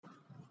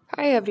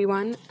Hi,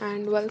 everyone,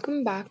 and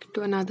welcome back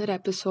to another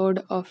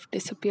episode of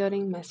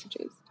Disappearing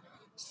Messages.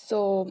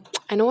 So,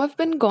 I know I've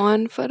been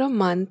gone for a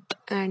month,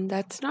 and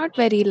that's not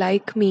very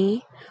like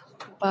me,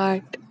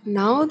 but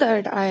now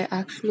that I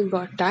actually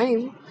got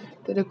time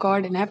to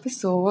record an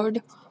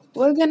episode,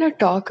 we're gonna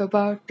talk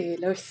about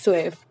Taylor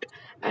Swift.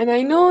 And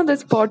I know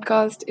this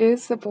podcast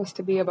is supposed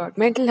to be about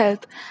mental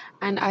health,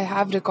 and I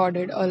have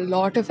recorded a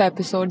lot of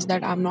episodes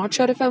that I'm not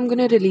sure if I'm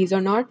gonna release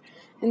or not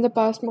in the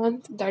past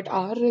month that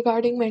are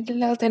regarding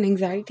mental health and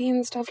anxiety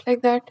and stuff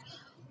like that.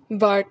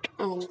 But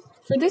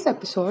for this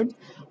episode,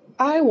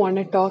 I want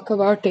to talk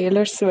about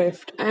Taylor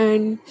Swift.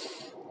 And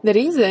the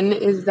reason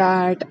is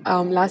that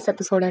last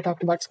episode I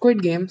talked about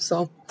Squid Game.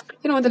 So,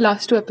 the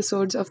last two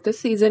episodes of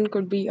this season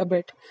could be a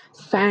bit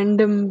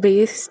fandom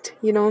based,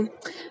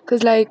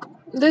 because like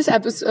this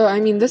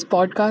episode, this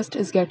podcast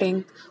is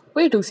getting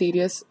way too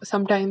serious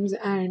sometimes.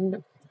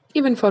 And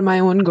even for my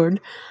own good,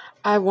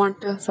 I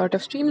want to sort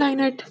of streamline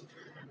it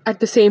at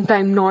the same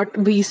time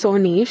not be so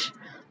niche.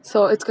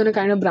 So it's gonna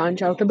kind of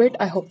branch out a bit.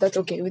 I hope that's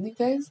okay with you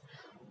guys.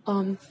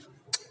 Um,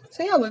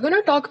 so yeah, we're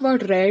gonna talk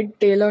about Red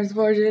Taylor's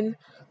version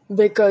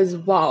because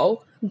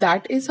wow,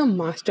 that is a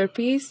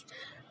masterpiece.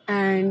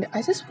 And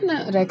I just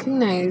wanna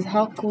recognize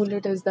how cool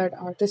it is that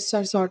artists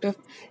are sort of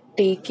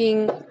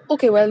taking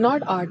okay, well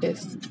not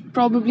artists,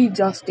 probably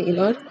just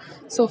Taylor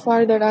so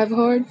far that I've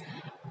heard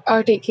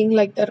are taking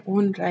like their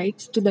own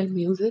rights to their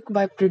music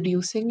by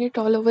producing it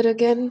all over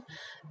again.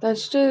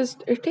 That's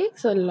just it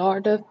takes a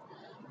lot of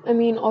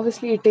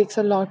obviously it takes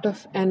a lot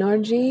of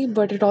energy,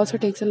 but it also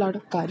takes a lot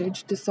of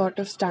courage to sort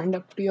of stand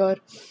up to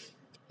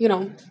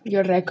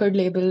your record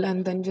label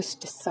and then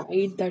just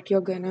decide that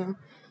you're gonna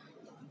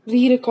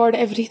re-record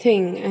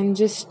everything and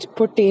just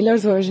put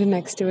Taylor's version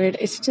next to it.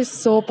 It's just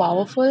so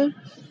powerful.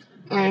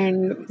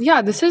 And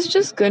yeah, this is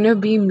just gonna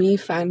be me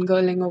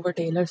fangirling over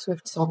Taylor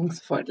Swift songs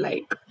for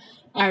like,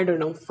 I don't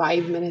know,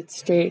 5 minutes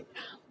straight.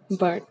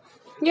 But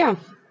yeah,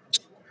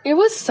 it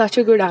was such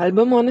a good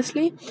album,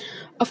 honestly.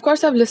 Of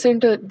course, I've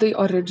listened to the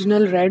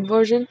original Red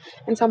version,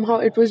 and somehow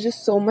it was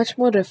just so much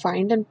more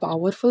refined and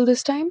powerful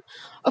this time.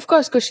 Of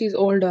course, because she's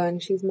older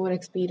and she's more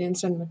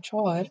experienced and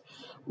mature,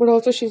 but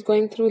also she's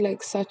going through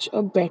like such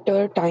a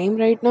better time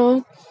right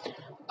now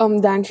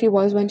than she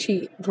was when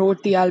she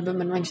wrote the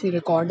album and when she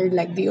recorded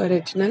like the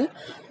original.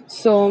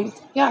 So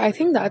yeah, I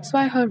think that's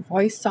why her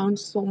voice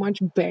sounds so much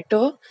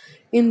better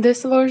in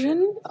this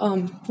version.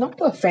 Not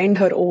to offend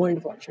her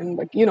old version,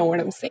 but you know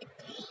what I'm saying.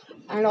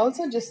 And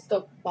also just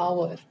the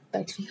power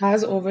that she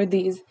has over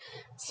these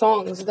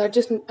songs that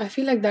just I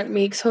feel like that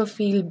makes her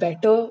feel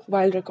better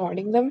while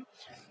recording them.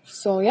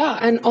 So yeah,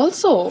 and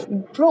also,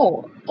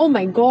 bro, oh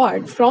my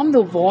god, from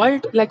the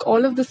vault, like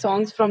all of the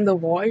songs from the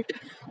vault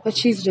that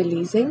she's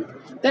releasing,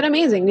 they're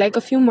amazing. Like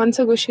a few months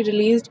ago, she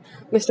released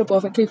Mr.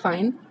 Perfectly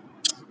Fine,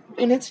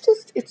 and it's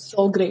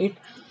so great.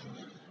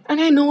 And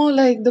I know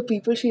like the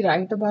people she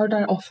write about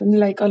are often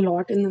like a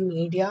lot in the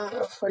media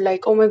for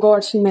like, oh my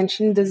god, she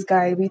mentioned this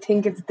guy. We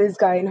think it's this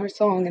guy in her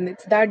song and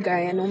it's that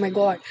guy and oh my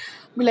god.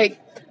 But like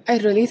I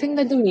really think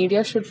that the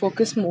media should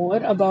focus more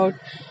about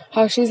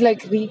how she's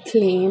like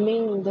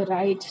reclaiming the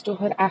rights to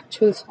her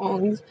actual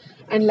songs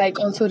and like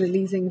also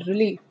releasing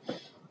really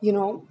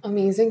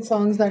amazing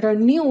songs that are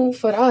new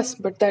for us,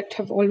 but that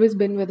have always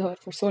been with her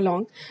for so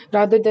long,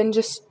 rather than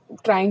just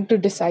trying to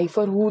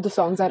decipher who the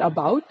songs are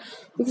about.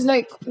 Because,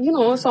 like,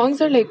 songs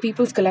are like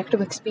people's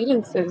collective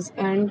experiences,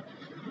 and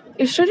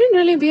it shouldn't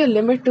really be a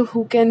limit to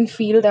who can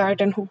feel that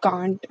and who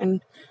can't,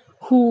 and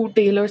who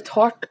Taylor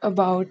thought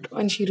about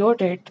when she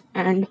wrote it,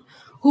 and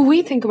who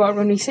we think about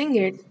when we sing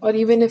it, or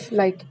even if,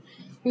 like,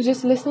 we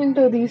just listen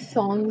to these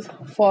songs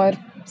for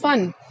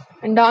fun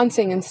and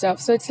dancing and stuff.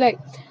 So it's like,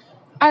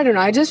 I don't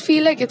know. I just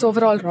feel like it's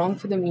overall wrong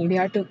for the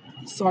media to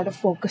sort of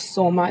focus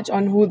so much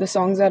on who the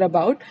songs are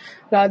about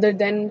rather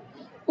than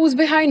who's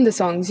behind the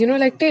songs.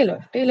 Like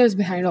Taylor. Taylor's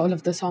behind all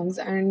of the songs.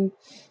 And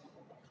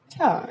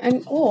yeah,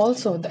 and oh,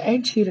 also the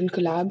Ed Sheeran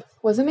collab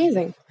was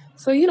amazing.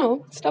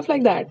 So, stuff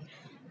like that.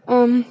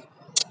 Um,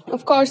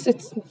 of course,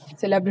 it's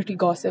celebrity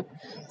gossip.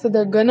 So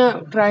they're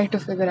gonna try to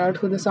figure out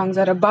who the songs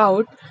are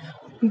about.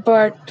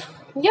 But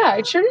yeah,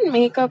 it shouldn't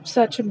make up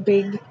such a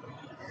big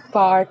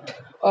part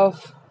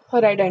of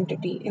her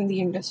identity in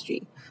the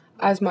industry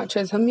as much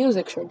as her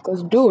music should.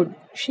 Because, dude,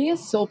 she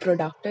is so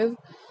productive.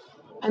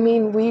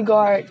 We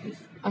got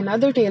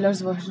another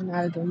Taylor's version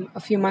album a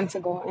few months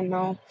ago, and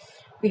now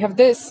we have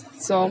this.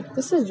 So,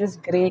 this is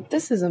just great.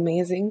 This is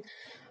amazing.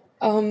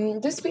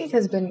 This week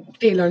has been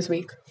Taylor's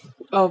week,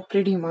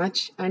 pretty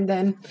much. And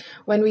then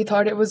when we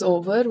thought it was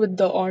over with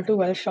the All Too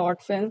Well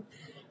short film,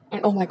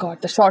 and oh my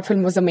god, the short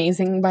film was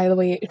amazing, by the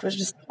way. It was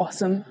just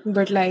awesome.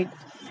 But like,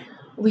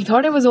 we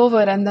thought it was over,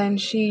 and then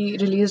she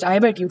released I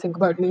Bet You Think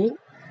About Me.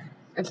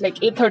 It's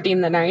like 8:30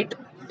 in the night,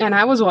 and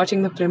I was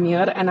watching the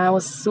premiere, and I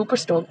was super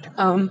stoked.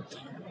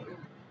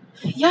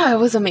 Yeah, it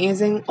was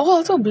amazing. Oh,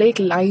 also Blake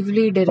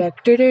Lively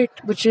directed it,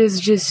 which is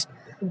just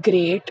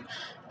great.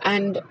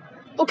 And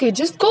okay,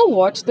 just go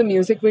watch the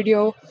music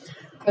video,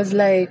 cause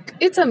like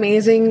it's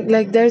amazing.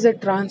 Like there's a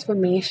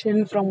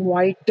transformation from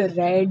white to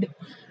red,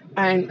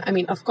 And I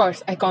mean, of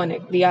course,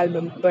 iconic, the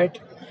album, but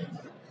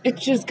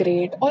it's just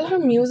great. All her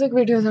music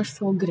videos are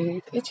so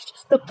great. It's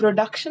just the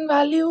production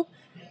value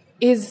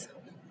is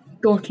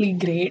totally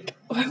great.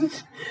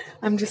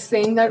 I'm just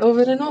saying that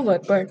over and over,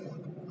 but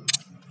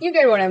you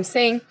get what I'm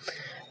saying.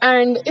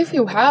 And if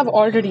you have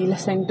already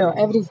listened to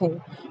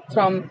everything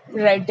from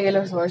Red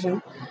Taylor's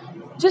version,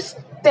 just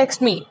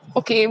text me.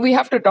 Okay, we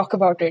have to talk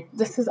about it.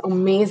 This is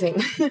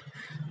amazing.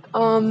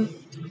 um,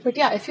 but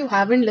yeah, if you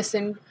haven't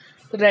listened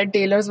to Red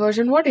Taylor's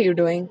version, what are you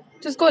doing?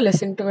 Just go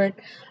listen to it.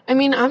 I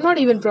mean, I'm not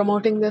even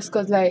promoting this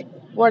because, like,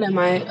 what am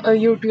I? A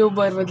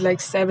YouTuber with like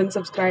 7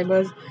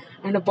 subscribers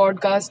and a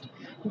podcast.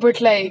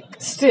 But, like,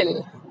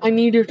 still, I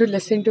need you to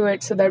listen to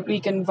it so that we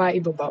can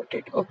vibe about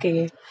it.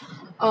 Okay.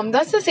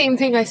 That's the same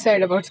thing I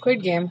said about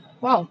Squid Game.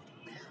 Wow.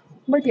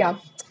 But yeah,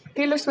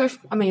 Taylor Swift,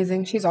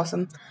 amazing. She's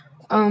awesome.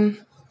 Um,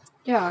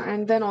 yeah,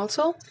 and then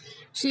also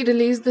she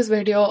released this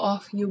video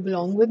of "You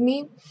Belong with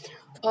Me,"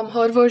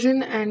 her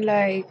version, and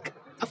like,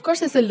 of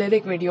course, it's a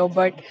lyric video,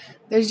 but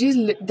there's these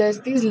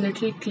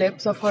little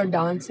clips of her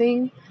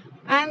dancing,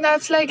 and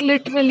that's like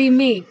literally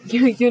me,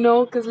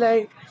 because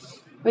like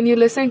when you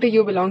listen to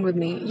 "You Belong with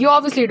Me," you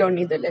obviously don't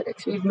need the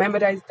lyrics. We've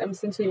memorized them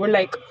since we were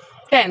like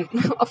 10,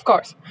 of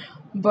course,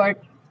 but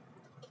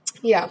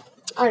yeah,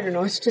 I don't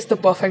know. It's just the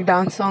perfect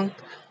dance song.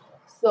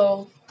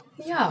 So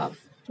yeah,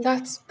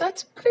 that's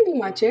pretty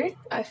much it.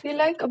 I feel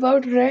like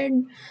about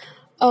Red.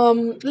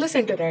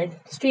 Listen to Red.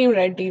 Stream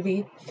Red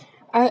TV.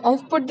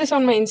 I've put this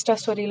on my Insta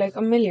story like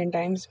a million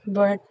times,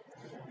 but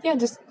yeah,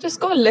 just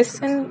go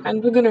listen,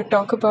 and we're gonna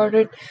talk about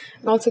it.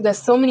 And also, there's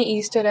so many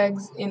Easter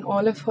eggs in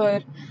all of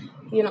her,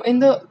 in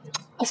the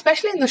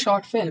especially in the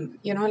short film.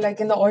 Like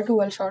in the All Too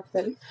Well short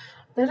film,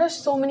 there are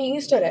so many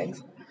Easter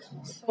eggs.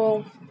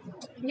 So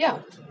yeah,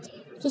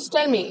 just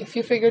tell me if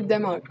you figured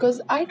them out.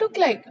 Because I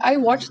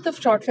watched the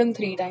short film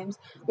 3 times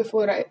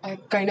before I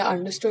kind of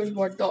understood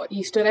what the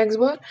Easter eggs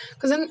were.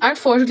 Because at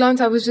first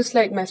glance, I was just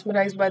like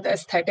mesmerized by the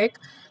aesthetic,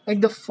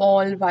 like the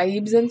fall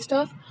vibes and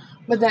stuff.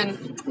 But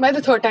then by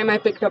the third time, I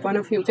picked up on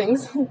a few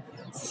things.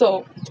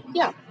 So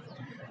yeah,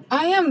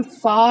 I am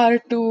far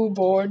too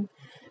bored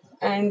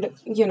and,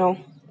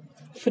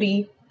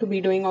 free to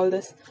be doing all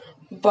this.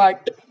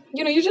 But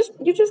you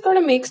just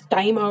gotta make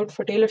time out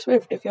for Taylor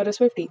Swift if you're a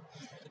Swiftie.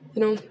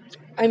 You know,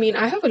 I mean,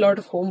 I have a lot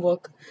of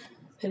homework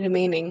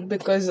remaining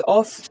because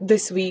of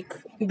this week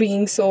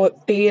being so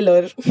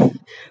Taylor.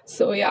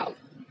 So yeah,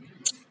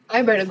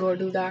 I better go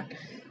do that.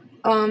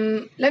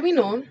 Let me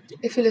know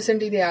if you listen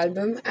to the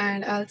album,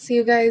 and I'll see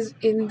you guys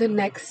in the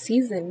next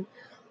season.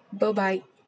 Bye bye.